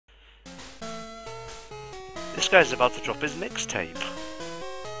This guy's about to drop his mixtape.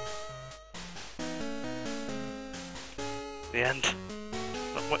 The end.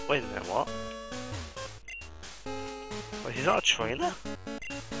 Wait a minute, what? Wait, he's not a trainer?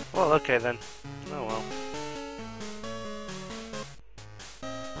 Well, okay then. Oh well.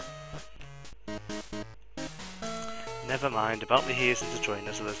 Never mind, apparently he isn't a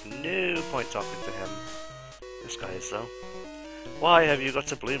trainer, so there's no point talking to him. This guy is though. Why have you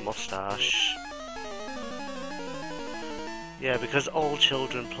got a blue moustache? Yeah, because all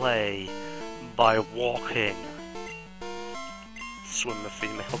children play by walking. Swim the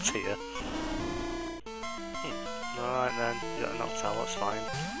female tier. Alright then, you got a knocked that's fine.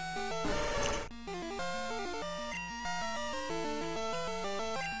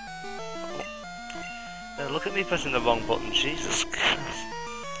 Look at me pressing the wrong button, Jesus Christ.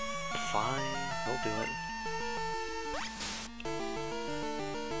 Fine, I'll do it.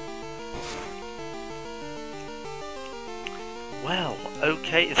 Well,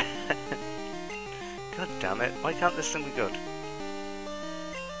 okay then. God damn it, why can't this thing be good?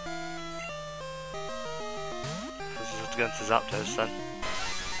 This is going to Zapdos then.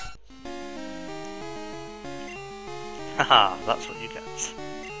 Haha, that's what you get.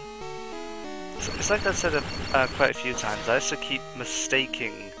 So it's like I've said quite a few times, I used to keep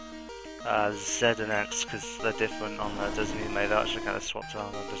mistaking Z and X because they're different on Disney and May. They're actually kind of swapped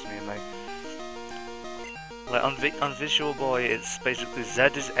around on Disney and May. Like on Visual Boy, it's basically Z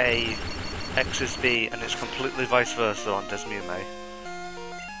is A, X is B, and it's completely vice versa on Disney and May.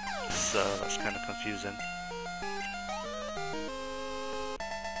 So that's kind of confusing.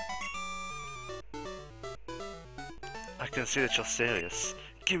 I can see that you're serious.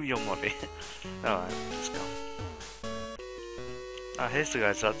 Give me your money. Alright, let's go. Ah, here's the guy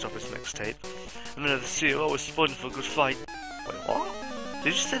who's dropped his mixtape. A minute the CEO was spoiling for a good fight. Wait, what?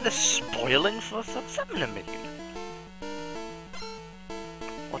 Did you say they're spoiling for a fight? What's that mean?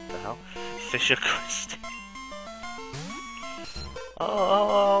 What the hell? Fisher Christie.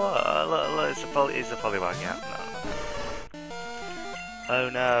 Oh, it's a polywag, yeah. No. Oh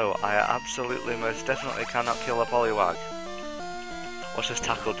no, I absolutely most definitely cannot kill a polywag. Watch this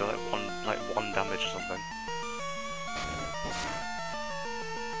tackle do like one damage or something.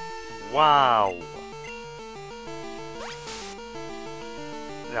 Wow!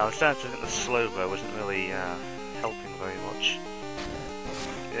 Yeah, I was starting to think the slow bow wasn't really helping very much.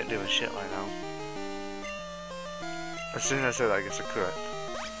 He ain't doing shit right now. As soon as I say that, I guess I'm correct.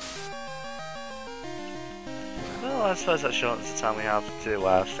 Well, I suppose that shortens the time we have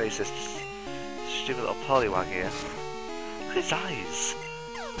to face this stupid little polywag here. Look at his eyes!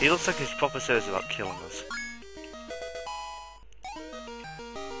 He looks like he's proper serious about killing us.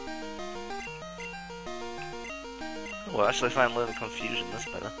 Oh, actually if I learn the confusion, that's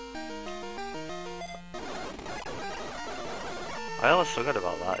better. I almost forgot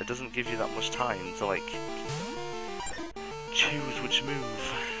about that, it doesn't give you that much time to like choose which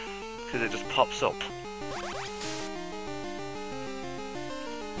move, because it just pops up.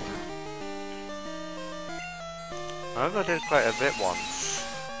 I remember I did quite a bit once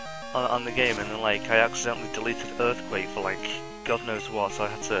on the game, and then like I accidentally deleted Earthquake for like God knows what, so I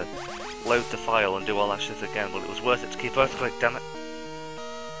had to load the file and do all that shit again, but it was worth it to keep Earthquake, damn it.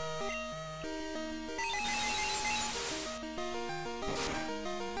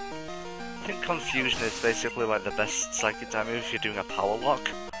 I think Confusion is basically like the best psychic type move if you're doing a power lock.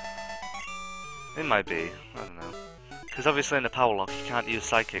 It might be, I don't know. Because obviously in a power lock you can't use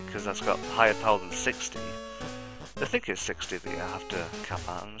Psychic because that's got higher power than 60. I think it's 60 that you have to cap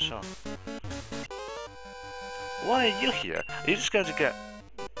out, I'm not sure. Why are you here? Are you just going to get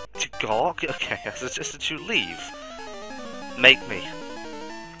to Gork? Okay, I suggested you leave. Make me.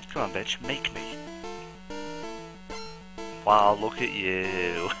 Come on, bitch, make me. Wow, look at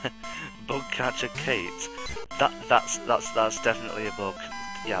you. Bug catcher Kate. That's definitely a bug.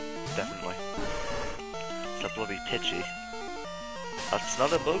 Yeah, definitely. It's a bloody Pidgey. That's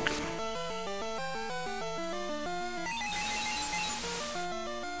not a bug.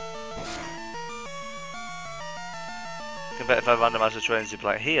 I bet if I randomize the trains, you'd be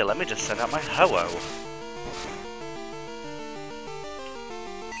like, here, let me just send out my Ho-Oh.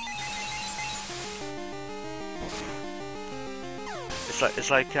 It's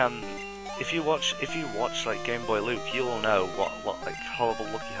like if you watch like Game Boy Luke, you'll know what like horrible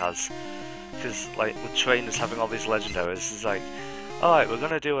luck he has, because like with trainers having all these legendaries, it's like, alright, we're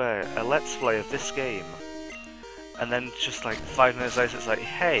gonna do a let's play of this game, and then just like 5 minutes later, it's like,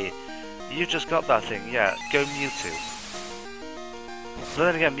 hey, you just got that thing, yeah, go Mewtwo. But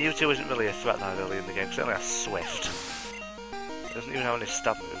then again, Mewtwo isn't really a threat that early in the game, because it only has Swift. It doesn't even have any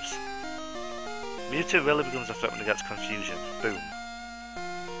stab moves. Mewtwo really becomes a threat when he gets confusion. Boom.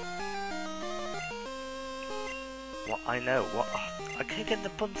 What? I know. What? Oh, I keep getting the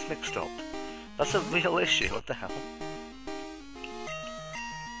buttons mixed up. That's a real issue. What the hell?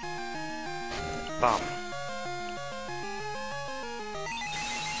 Bam.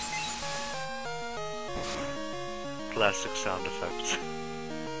 Classic sound effects.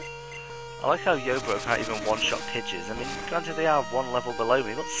 I like how Yobro can't even one-shot Pidgeys. I mean, granted they are one level below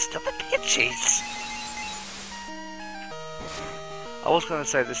me, but still the Pidgeys! I was going to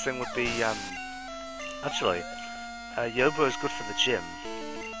say this thing would be, actually, Yobro is good for the gym,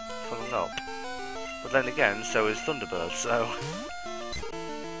 coming up. But then again, so is Thunderbird, so...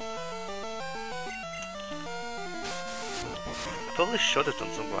 I probably should have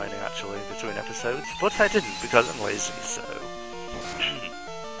done some grinding, actually, between episodes, but I didn't, because I'm lazy, so...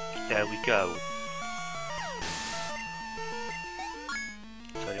 There we go.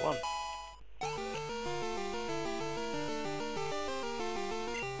 21.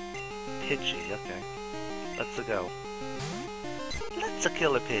 Pidgey, okay. Let's go. Let's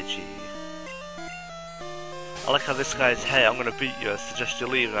kill a Pidgey. I like how this guy's, hey, I'm gonna beat you, I suggest you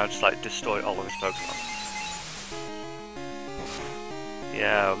leave, and I just like destroy all of his Pokemon.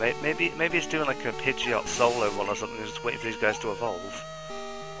 Yeah, maybe he's doing like a Pidgeot solo one or something, just waiting for these guys to evolve.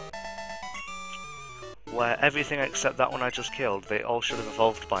 Where everything except that one I just killed, they all should have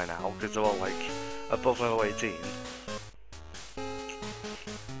evolved by now, because they're all like above level 18.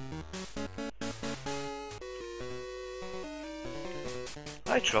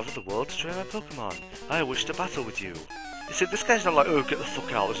 I travel the world to train my Pokemon. I wish to battle with you. You see, this guy's not like, oh, get the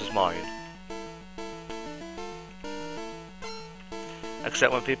fuck out, this is mine.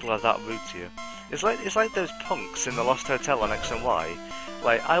 Except when people are that rude to you. It's like those punks in the Lost Hotel on X and Y.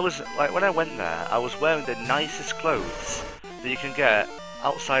 Like, when I went there, I was wearing the nicest clothes that you can get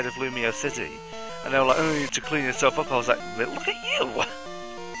outside of Lumio City. And they were like, oh, you need to clean yourself up. I was like, look at you!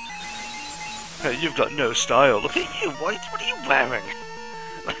 Hey, you've got no style. Look at you, what are you wearing?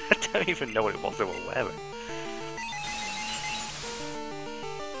 I don't even know what it was they were wearing.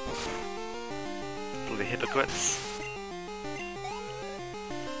 Bloody hypocrites.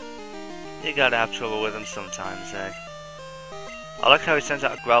 You gotta have trouble with them sometimes, eh? I like how he sends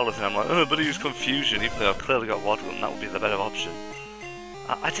out a Growlithe and I'm like, oh, but he used Confusion, even though I've clearly got Waddle and that would be the better option.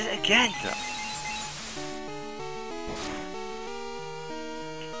 I did it again, though!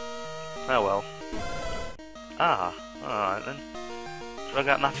 Oh well. Ah, alright then. Drag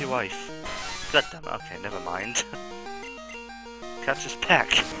out Nappy Wife. God damn it, okay, never mind. Catch his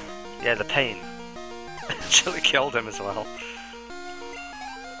peck! Yeah, the pain. Actually killed him as well.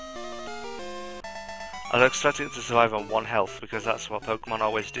 I was expecting it to survive on 1 health, because that's what Pokemon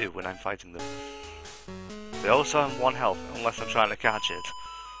always do when I'm fighting them. They also have 1 health, unless I'm trying to catch it.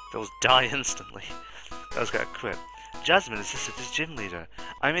 They'll die instantly. Those get a crit. Jasmine is this gym leader.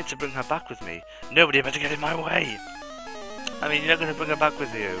 I mean to bring her back with me. Nobody better get in my way! I mean, you're not going to bring her back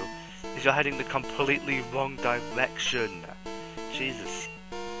with you, if you're heading the completely wrong direction. Jesus.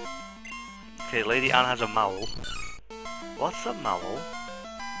 Okay, Lady Anne has a Maul. What's a Maul?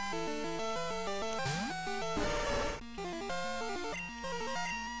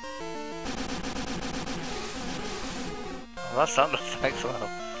 Oh, that sound effect, well.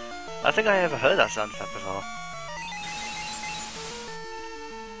 I think I ever heard that sound effect before.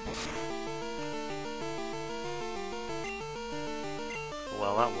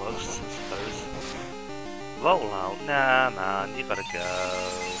 Well, that works, I suppose. Roll out. Nah, man, you gotta go.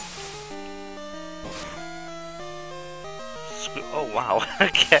 Oh, wow.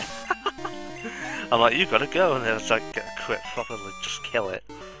 Okay. I'm like, you gotta go, and then it's like, get a crit properly, just kill it.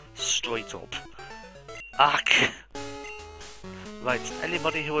 Straight up. Ack! Right,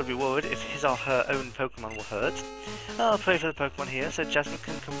 anybody who would be worried if his or her own Pokemon were hurt, I'll pray for the Pokemon here so Jasmine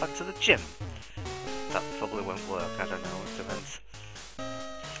can come back to the gym. That probably won't work, I don't know, it depends.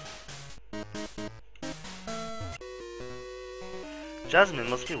 Jasmine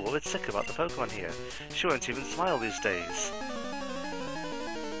must be worried sick about the Pokemon here. She won't even smile these days.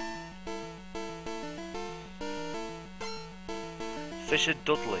 Fisher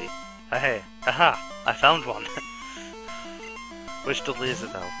Dudley. Hey, aha! I found one! Which Dudley is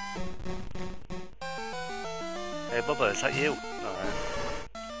it though? Hey Bubba, is that you? Alright.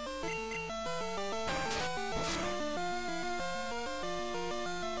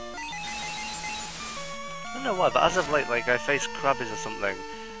 I don't know why, but as of late, like, I face Krabbies or something.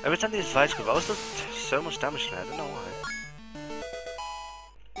 Every time they use Vice Grip, I always do so much damage to me, I don't know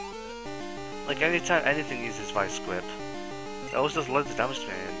why. Like, anytime anything uses Vice Grip, it always does loads of damage to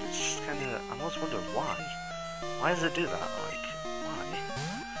me, and it's just kinda, I'm always wondering why. Why does it do that? Like, why?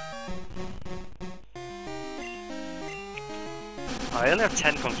 I only have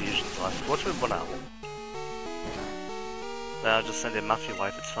 10 confusions left. What do we run out? Then I'll just send in Matthew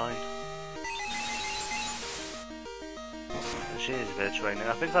Wife, it's fine. And she needs a bit of training.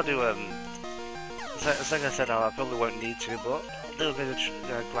 I think I'll do, as like I said, I probably won't need to, but I'll do a bit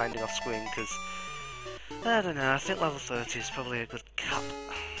of grinding off screen, because, I don't know, I think level 30 is probably a good cap.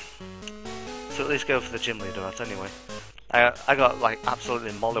 So at least go for the gym leader route anyway. I got, like,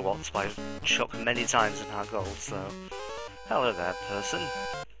 absolutely mollywopped by Chuck many times in hard gold, so... Hello there, person.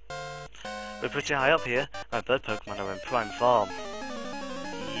 We're pretty high up here. My bird Pokemon are in prime form.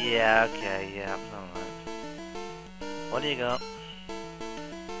 Yeah, okay, yeah, alright. What do you got?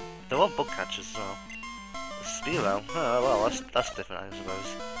 They're all bug catchers, so... Spearow? Oh, well, that's different, I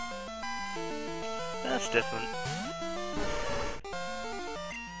suppose. That's different.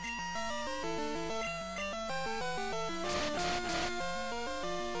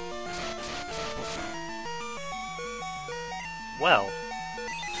 Well,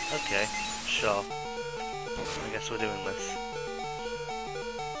 okay, sure. I guess we're doing this.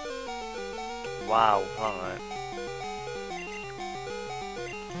 Wow, alright.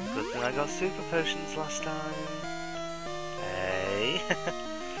 Good thing I got super potions last time. Hey.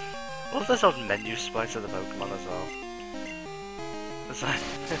 What if there's odd menu sprites of the Pokemon as well? It's like,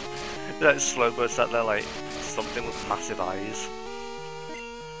 that Slowbro sat there like something with massive eyes.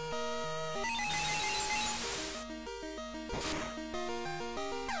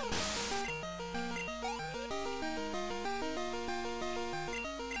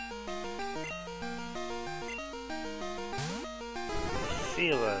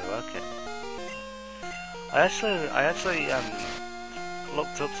 Okay. I actually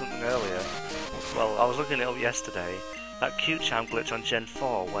looked up something earlier. Well, I was looking it up yesterday. That Q-Champ glitch on Gen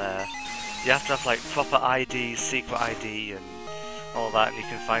 4 where you have to have like proper ID, secret ID and all that, and you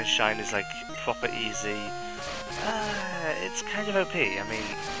can find shinies like proper easy. It's kind of OP. I mean,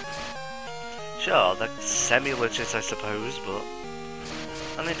 sure, they're semi-legit I suppose, but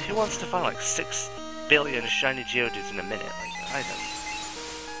I mean, who wants to find like 6 billion shiny Geodudes in a minute? Like, I don't.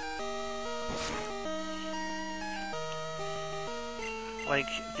 Like,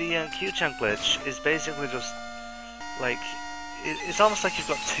 the Q-Champ glitch is basically just, like, it's almost like you've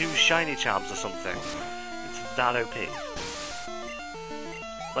got 2 shiny charms or something. It's that OP.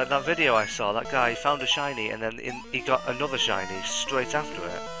 Like that video I saw, that guy found a shiny and then he got another shiny straight after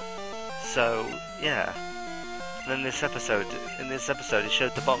it. So, yeah. And then in this episode he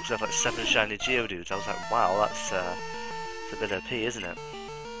showed the box of like 7 shiny Geodudes. I was like, wow, that's a bit OP, isn't it?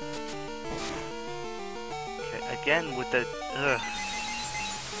 Okay, again with the,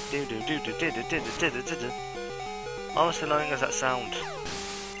 almost annoying as that sound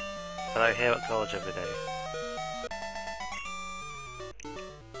that I hear at college every day.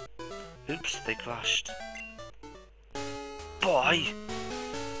 Oops, they crashed. Boy! Is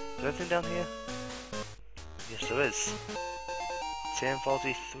there anything down here? Yes, there is.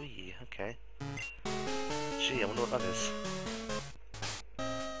 TM43, okay. Gee, I wonder what that is.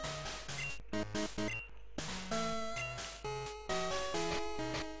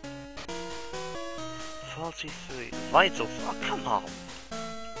 Vital. Oh, come on!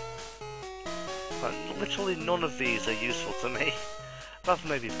 Like, literally none of these are useful to me. Apart from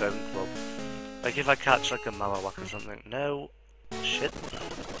maybe Bone Club. Like if I catch like a Marowak or something. No. Shit.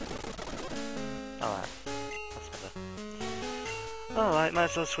 Alright. That's better. Alright, might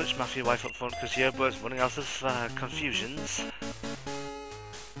as well switch Matthew Wife up front because Yobo's running out of confusions.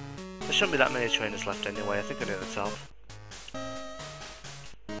 There shouldn't be that many trainers left anyway. I think I'm near the top.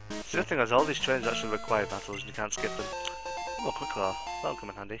 The good thing is all these trainers actually require battles and you can't skip them. Oh, Quick Claw. That'll come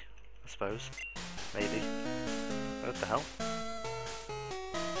in handy, I suppose. Maybe. What the hell?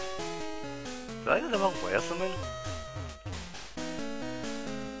 Did I go the wrong way or something?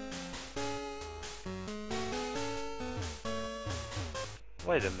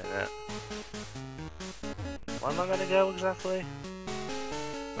 Wait a minute. Where am I gonna go exactly?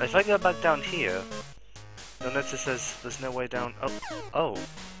 If I go back down here, you'll notice there's no way down. Oh. Oh.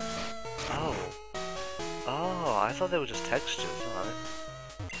 Oh. Oh, I thought they were just textures, alright.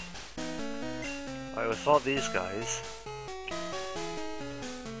 I would have thought these guys.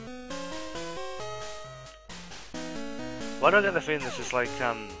 Why do I get the feeling this is like,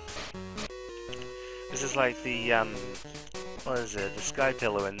 the, what is it, the Sky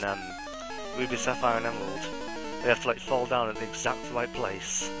Pillar in, Ruby, Sapphire and Emerald. They have to, like, fall down at the exact right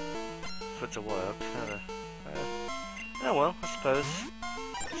place for it to work. Oh well, I suppose.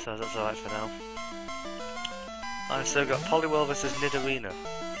 So that's alright for now. I've still got Poliwhirl vs Nidorino.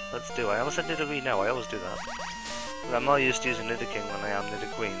 Let's do it. I almost said Nidorino, I always do that. But I'm more used to using Nidoking when I am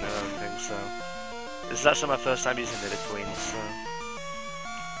Nidoqueen, I don't think so. This is actually my first time using Nidoqueen, so...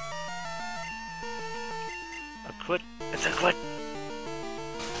 Quit. It's a quit.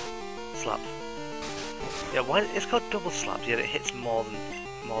 Slap. Yeah, why? It's called double slap, yet it hits more than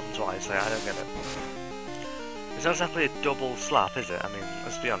twice. Like, I don't get it. It's not exactly a double slap, is it? I mean,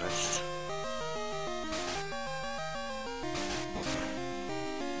 let's be honest.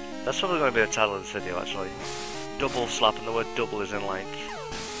 That's probably going to be the title of this video, actually. Double slap, and the word double is in, like,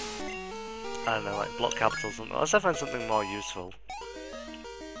 I don't know, like block capitals or something. Unless I find something more useful.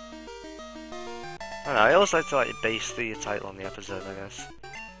 I don't know, I always like to, like, base the title on the episode, I guess.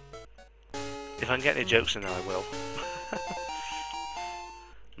 If I can get any jokes in there, I will.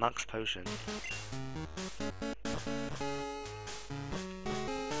 Max potion.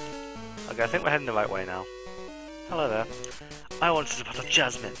 Okay, I think we're heading the right way now. Hello there. I wanted to battle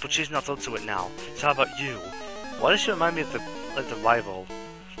Jasmine, but she's not up to it now. So how about you? Why does she remind me of the rival?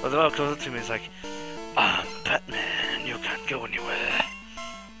 Well, the one who comes up to me is like, I'm Batman, you can't go anywhere.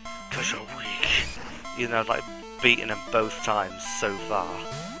 Cause you're weak. You know, like beating him both times so far.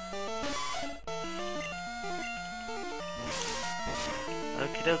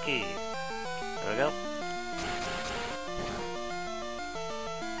 Okie dokie. There we go.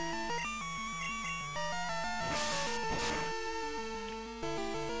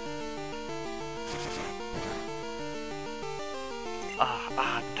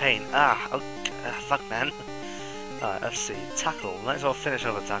 Pain. Fuck, man. Alright, FC. Tackle. Might as well finish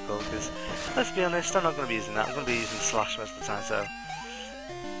off a tackle, because, let's be honest, I'm not going to be using that. I'm going to be using slash most of the time, so...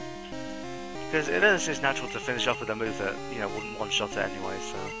 Because it is just natural to finish off with a move that, you know, wouldn't one-shot it anyway,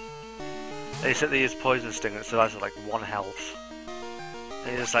 so... Except they use Poison Sting, and it survives at, like, 1 health.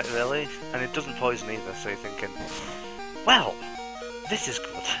 And you're just like, really? And it doesn't poison either, so you're thinking... Well! This is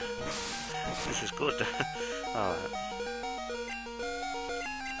good. This is good. Alright.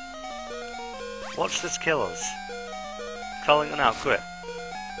 Watch this kill us. Calling it out, quit.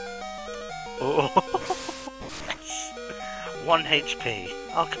 Oh, yes. 1 HP.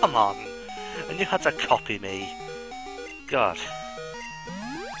 Oh, come on. And you had to copy me. God.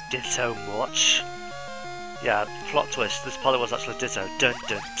 Ditto much. Yeah, plot twist. This probably was actually Ditto. Dun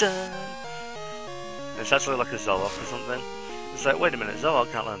dun dun. It's actually like a Zoroark or something. It's like, wait a minute, Zoroark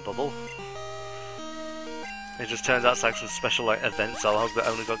can't learn Bubble. It just turns out it's like some special like event Zoroark that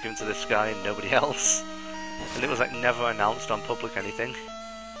only got given to this guy and nobody else. And it was like never announced on public anything.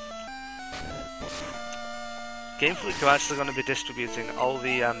 Game Freak are actually going to be distributing all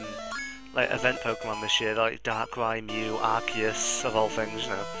the like event Pokemon this year, like Darkrai, Mew, Arceus, of all things, you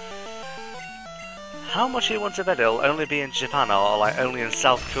know. How much you want to bet it'll only be in Japan or like only in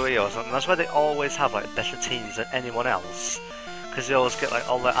South Korea or something? That's why they always have like better teams than anyone else. Because they always get like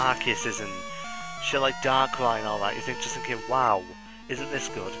all the Arceuses and shit like Darkrai and all that. You think, just thinking, wow, isn't this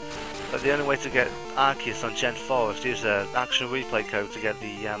good? But the only way to get Arceus on Gen 4 is to use the action replay code to get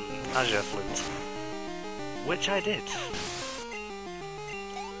the Azure Flute. Which I did.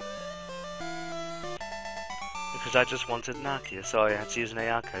 Because I just wanted an Arceus, so I had to use an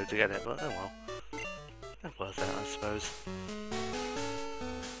AR code to get it, but oh well. Not worth it, I suppose.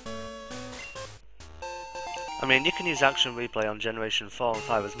 I mean, you can use Action Replay on Generation 4 and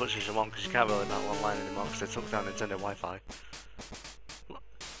 5 as much as you want, because you can't really battle online anymore, because they took down Nintendo Wi-Fi.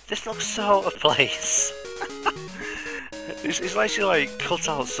 This looks so out of place! It's like she like cut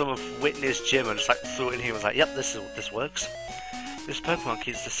out some of Whitney's gym and just like threw it in here and was like, yep, this works. This Pokemon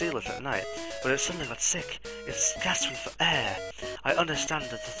keeps the sealant at night, but it suddenly got sick. It's gasping for air. I understand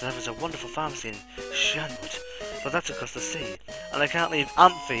that there is a wonderful pharmacy in Shenwood, but that's across the sea, and I can't leave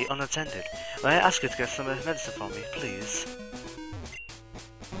Amphi unattended. May I ask you to get some medicine for me, please?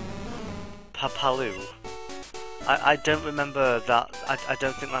 Papalu. I don't remember that. I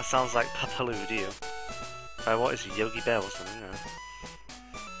don't think that sounds like Papalu, do you? What is it, Yogi Bear or something? No.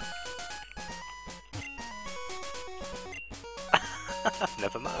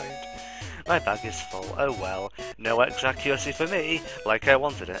 Never mind. My bag is full. Oh well. No extra accuracy for me, like I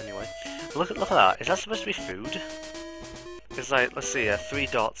wanted it anyway. Look at that. Is that supposed to be food? It's like, let's see, 3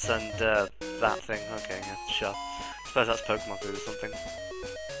 dots and that thing. Okay, yeah, sure. I suppose that's Pokemon food or something.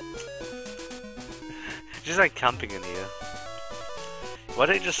 Just like camping in here. Why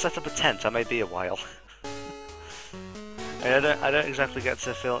don't you just set up a tent? I may be a while. I don't exactly get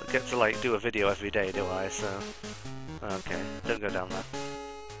to like do a video every day, do I? So okay, don't go down there.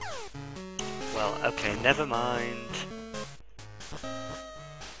 Well, okay, never mind.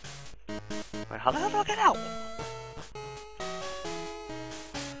 Wait, how the hell do I get out?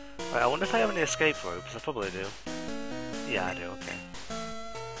 Wait, I wonder if I have any escape ropes. I probably do. Yeah, I do. Okay.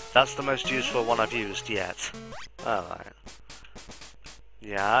 That's the most useful one I've used yet. Alright.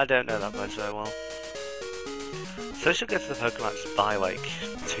 Yeah, I don't know that place very well. So I should go to the Pokemon and just buy like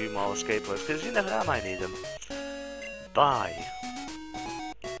 2 more escape ropes, because you never know, I might need them. Buy.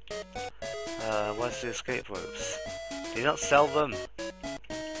 Where's the escape ropes? Do you not sell them?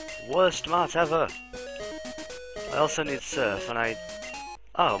 Worst mart ever! I also need surf, and I...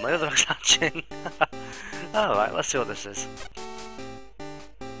 Oh, my other one's hatching! Alright, let's see what this is.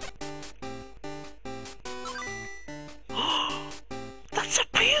 That's a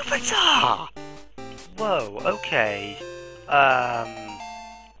pupitar! Whoa, okay.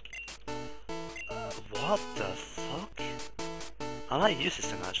 What the fuck? I might use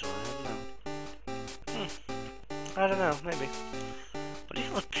this thing actually, I don't know, maybe.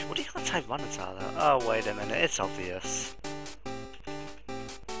 What do you call a type monitor though? Oh, wait a minute, it's obvious.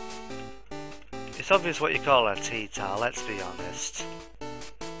 It's obvious what you call a T-tar, let's be honest.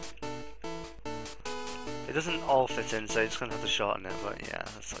 It doesn't all fit in, so you're just gonna have to shorten it, but yeah,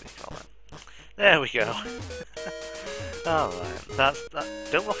 that's what you call it. There we go. Alright, that.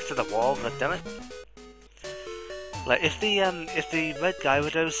 Don't walk into the wall, goddammit. Like, if the red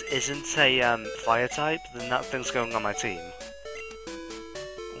Gyarados isn't a fire type, then that thing's going on my team.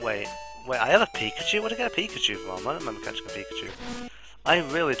 Wait, I have a Pikachu? Where did I get a Pikachu from? I don't remember catching a Pikachu. I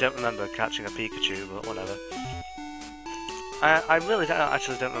really don't remember catching a Pikachu, but whatever. I really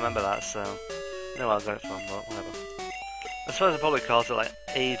actually don't remember that, so... No, I'll go it from, but whatever. I suppose I probably caught it like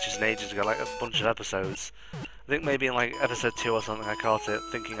ages and ages ago, like a bunch of episodes. I think maybe in like episode 2 or something I caught it,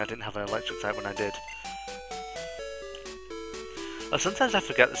 thinking I didn't have an electric type when I did. Well, sometimes I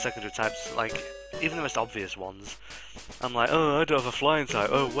forget the secondary types, like, even the most obvious ones. I'm like, oh, I don't have a flying type,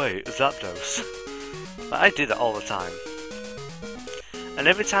 oh wait, a Zapdos. Like, I do that all the time. And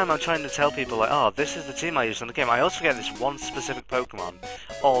every time I'm trying to tell people, like, oh, this is the team I use on the game, I always forget this one specific Pokemon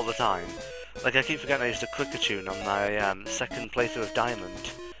all the time. Like, I keep forgetting I used a Kricketune on my second playthrough of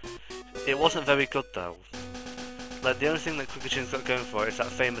Diamond. It wasn't very good, though. Like, the only thing that Kricketune's got going for it is that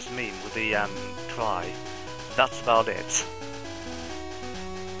famous meme with the cry. That's about it.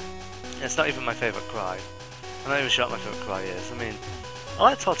 It's not even my favourite cry. I'm not even sure what my favourite cry is. I mean, I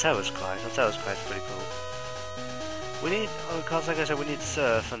like Torterra's cry. Torterra's cry is pretty cool. We need, of course, like I said, we need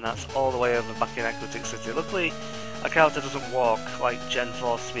surf, and that's all the way over back in Aquatic City. Luckily, a character doesn't walk like Gen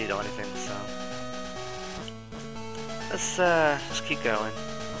 4 speed or anything, so... Let's just keep going.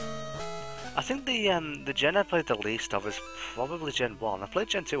 I think the gen I played the least of is probably Gen 1. I played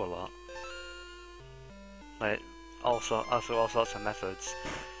Gen 2 a lot. Like, also through all sorts of methods.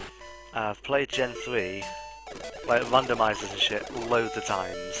 I've played Gen 3, like randomizers and shit, loads of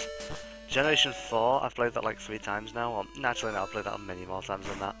times. Generation 4, I've played that like 3 times now. Or, naturally, no, I've played that many more times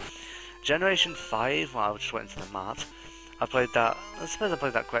than that. Generation 5, well, I just went into the mart. I played that, I suppose I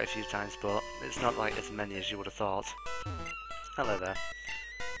played that quite a few times, but it's not like as many as you would have thought. Hello there.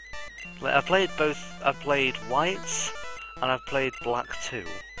 Like, I've played both, I've played White, and I've played Black too.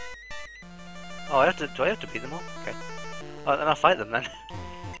 Oh, do I have to beat them all? Okay. Oh, then I'll fight them then.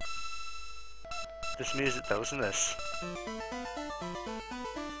 This music though, isn't this?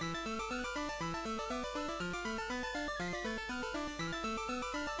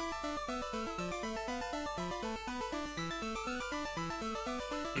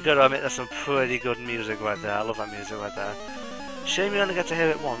 You gotta admit, there's some pretty good music right there. I love that music right there. Shame you only get to hear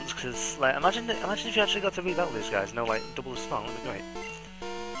it once, because, like, imagine if you actually got to rebattle these guys. No, like, double the song, that'd be great.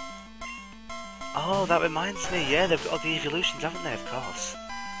 Oh, that reminds me, yeah, they've got all the evolutions, haven't they, of course.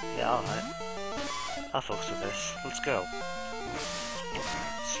 Yeah, alright. I'll focus with this. Let's go.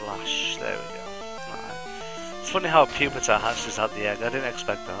 Slash, there we go. Alright. It's funny how Pupitar hatches out the egg, I didn't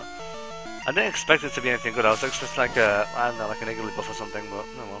expect that. I didn't expect it to be anything good, I was expecting like a, I don't know, like an Igglybuff or something, but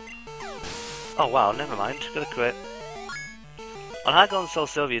oh well. Oh wow, never mind, got a crit. On High Gold and Soul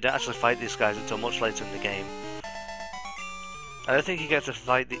Silver, you don't actually fight these guys until much later in the game. I don't think you get to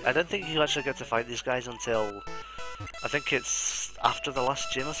fight I don't think you actually get to fight these guys until, I think it's after the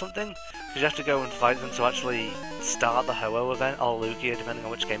last gym or something? Because you have to go and fight them to actually start the Ho-Oh event, or Lugia, depending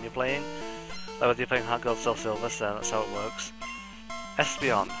on which game you're playing. Like whether you're playing High Gold, Soul Silver, so that's how it works.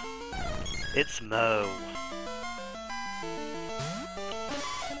 Espeon. It's Mo.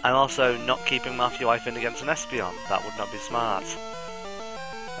 I'm also not keeping Matthew Ifin against an Espeon. That would not be smart.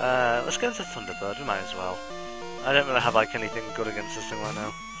 Let's go into Thunderbird, we might as well. I don't really have like anything good against this thing right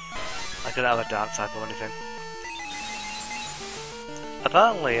now. I could have a Dark type or anything.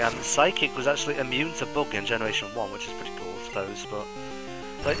 Apparently, Psychic was actually immune to Bug in Generation 1, which is pretty cool, I suppose, but...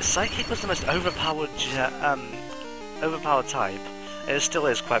 Like, Psychic was the most overpowered type. It still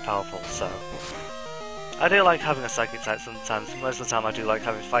is quite powerful, so... I do like having a Psychic type sometimes. Most of the time I do like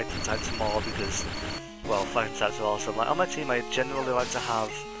having Fighting types more because, well, Fighting types are awesome. Like, on my team I generally like to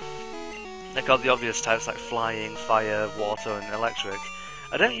have, like, all the obvious types like Flying, Fire, Water and Electric.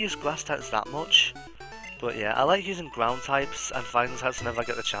 I don't use Grass types that much, But yeah, I like using ground types and fighting types whenever I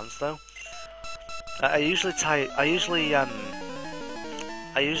get the chance, though. I usually have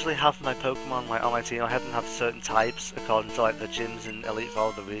my Pokemon like on my team. I have them have certain types according to like the gyms in Elite Four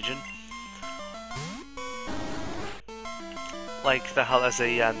of the region. Like there's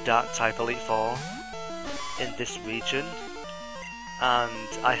a Dark type Elite Four in this region, and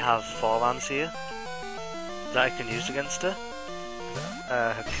I have 4 arms here that I can use against her.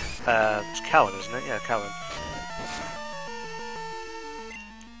 It's Cowan, isn't it? Yeah, Cowan.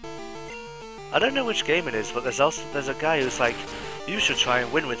 I don't know which game it is, but there's a guy who's like, you should try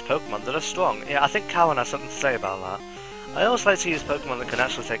and win with Pokemon that are strong. Yeah, I think Cowan has something to say about that. I always like to use Pokemon that can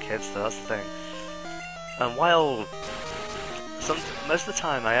actually take hits, though, that's the thing. And while most of the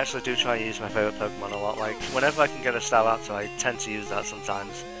time I actually do try and use my favourite Pokemon a lot, like whenever I can get a Staraptor I tend to use that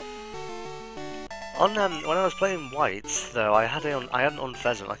sometimes. On when I was playing White, though, I had an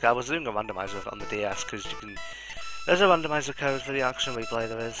Unpheasant. Like I was doing a randomizer with it on the DS because there's a randomizer code for the action replay.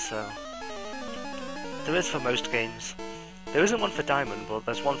 There is for most games. There isn't one for Diamond, but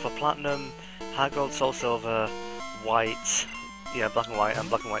there's one for Platinum, Heart Gold, Soul Silver, White, yeah, Black and White, and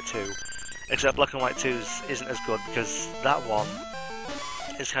Black and White 2. Except Black and White 2's isn't as good because that one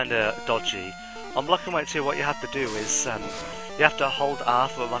is kind of dodgy. On Black and White 2, what you have to do is you have to hold R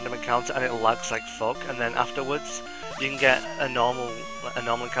for a random encounter and it lags like fuck, and then afterwards you can get a normal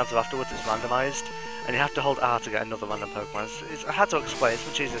encounter afterwards that's randomized, and you have to hold R to get another random Pokemon. It's hard to explain, it's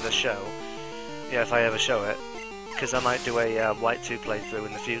much easier to show, yeah, if I ever show it, because I might do a White 2 playthrough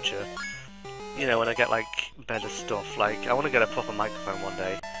in the future, you know, when I get like better stuff. Like I want to get a proper microphone one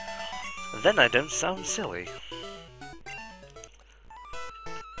day, then I don't sound silly.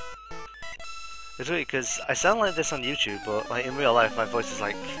 It's weird because I sound like this on YouTube, but like in real life my voice is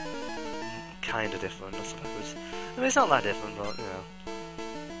like kind of different, I suppose. I mean, it's not that different, but you know.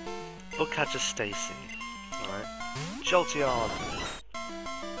 Bugcatcher Stacy. Alright. Jolteon.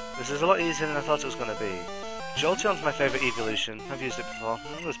 This is a lot easier than I thought it was going to be. Jolteon's my favourite evolution. I've used it before.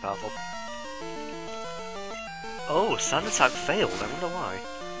 It was powerful. Oh, Sand Attack failed. I wonder why.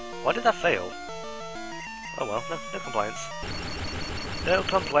 Why did that fail? Oh well, no complaints. No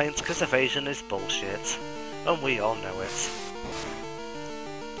complaints, because evasion is bullshit. And we all know it.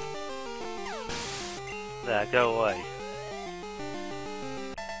 There, go away.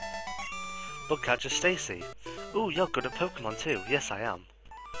 Bugcatcher Stacy. Ooh, you're good at Pokemon too. Yes, I am.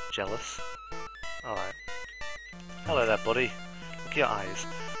 Jealous. Alright. Hello there, buddy. Look at your eyes.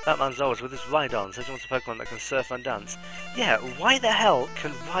 That man's always with his Rhydon, says he wants a Pokemon that can surf and dance. Yeah, why the hell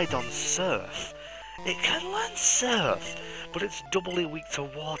can Rhydon surf? It can learn surf, but it's doubly weak to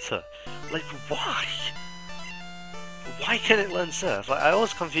water. Like, why? Why can it learn surf? Like, I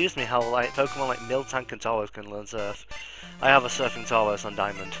always confused me how like Pokemon like Miltank and Tauros can learn surf. I have a surfing Tauros on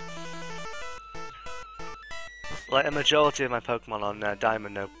Diamond. Like a majority of my Pokemon on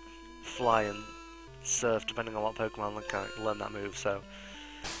Diamond know fly and surf, depending on what Pokemon can learn that move. So,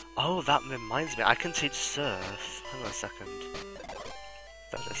 oh, that reminds me, I can teach surf. Hang on a second.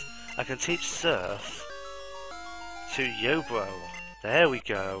 There it is. I can teach surf to Yobro. There we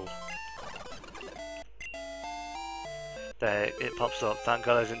go. There, it pops up. Thank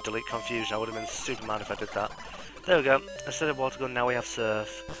God I didn't delete Confusion. I would have been super mad if I did that. There we go. Instead of Water Gun, now we have Surf.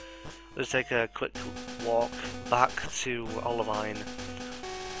 Let's take a quick walk back to Olivine.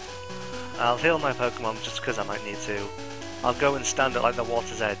 I'll heal my Pokemon just because I might need to. I'll go and stand at like the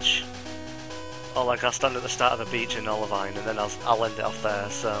water's edge. Or like I'll stand at the start of a beach in Olivine and then I'll end it off there,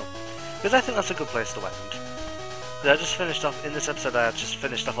 so... Because I think that's a good place to end. I just finished off, in this episode I just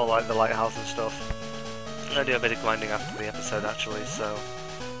finished off all like the lighthouse and stuff. I'm gonna do a bit of grinding after the episode actually, so...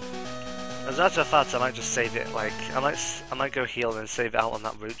 As a matter of fact, I might just save it, like, I might go heal and save it out on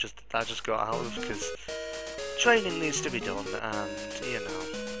that route that I just got out of, because training needs to be done, and, you know...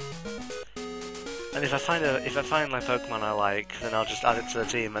 And if I find my Pokemon I like, then I'll just add it to the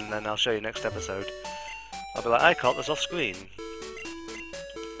team and then I'll show you next episode. I'll be like, I caught this off screen.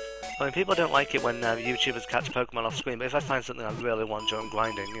 I mean, people don't like it when YouTubers catch Pokemon off screen, but if I find something I really want during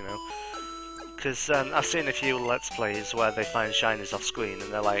grinding, you know. Because I've seen a few Let's Plays where they find shinies off screen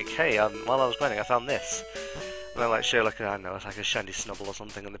and they're like, hey, while I was grinding I found this. And they're like, show like, I don't know, it's like a shiny Snubble or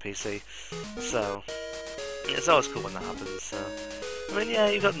something on the PC. So, it's always cool when that happens, so... I mean, yeah,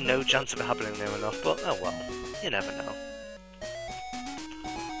 you've got no chance of it happening near enough, but oh well, you never know.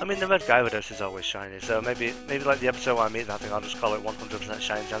 I mean, the Red Gyarados is always shiny, so maybe like the episode where I meet that thing, I'll just call it 100%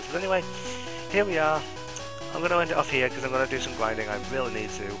 shiny chance. But anyway, here we are. I'm going to end it off here because I'm going to do some grinding. I really need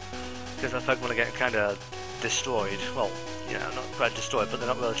to, because my Pokemon are getting kind of destroyed. Well, you know, not quite destroyed, but they're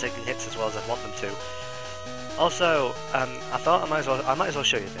not really taking hits as well as I want them to. Also, I thought I might as well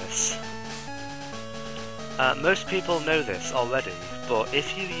show you this. Most people know this already, but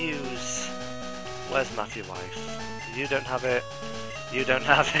if you use... Where's Matthew Life? You don't have it. You don't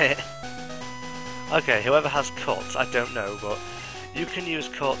have it. Okay, whoever has cut, I don't know, but you can use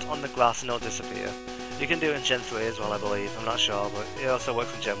cut on the grass and it'll disappear. You can do it in Gen 3 as well, I believe. I'm not sure, but it also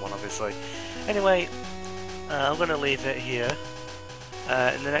works in Gen 1, obviously. Anyway, I'm going to leave it here.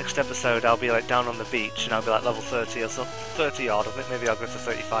 In the next episode, I'll be like down on the beach, and I'll be like level 30 or something, 30 odd. I think maybe I'll go to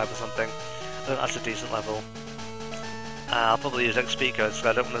 35 or something. I think that's a decent level. I'll probably use XP codes, because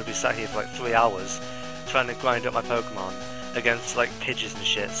I don't want to be sat here for like 3 hours trying to grind up my Pokemon against like Pidgeys and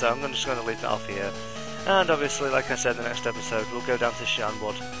shit. So I'm just going to leave it off here. And obviously, like I said, the next episode we'll go down to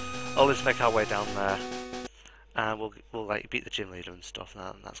Shanwood. Always make our way down there, and we'll like beat the gym leader and stuff.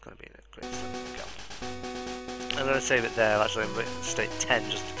 And that's going to be great. So go. I'm going to save it there. Actually, I'm going to state 10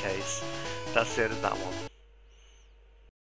 just in case. That's the end of that one.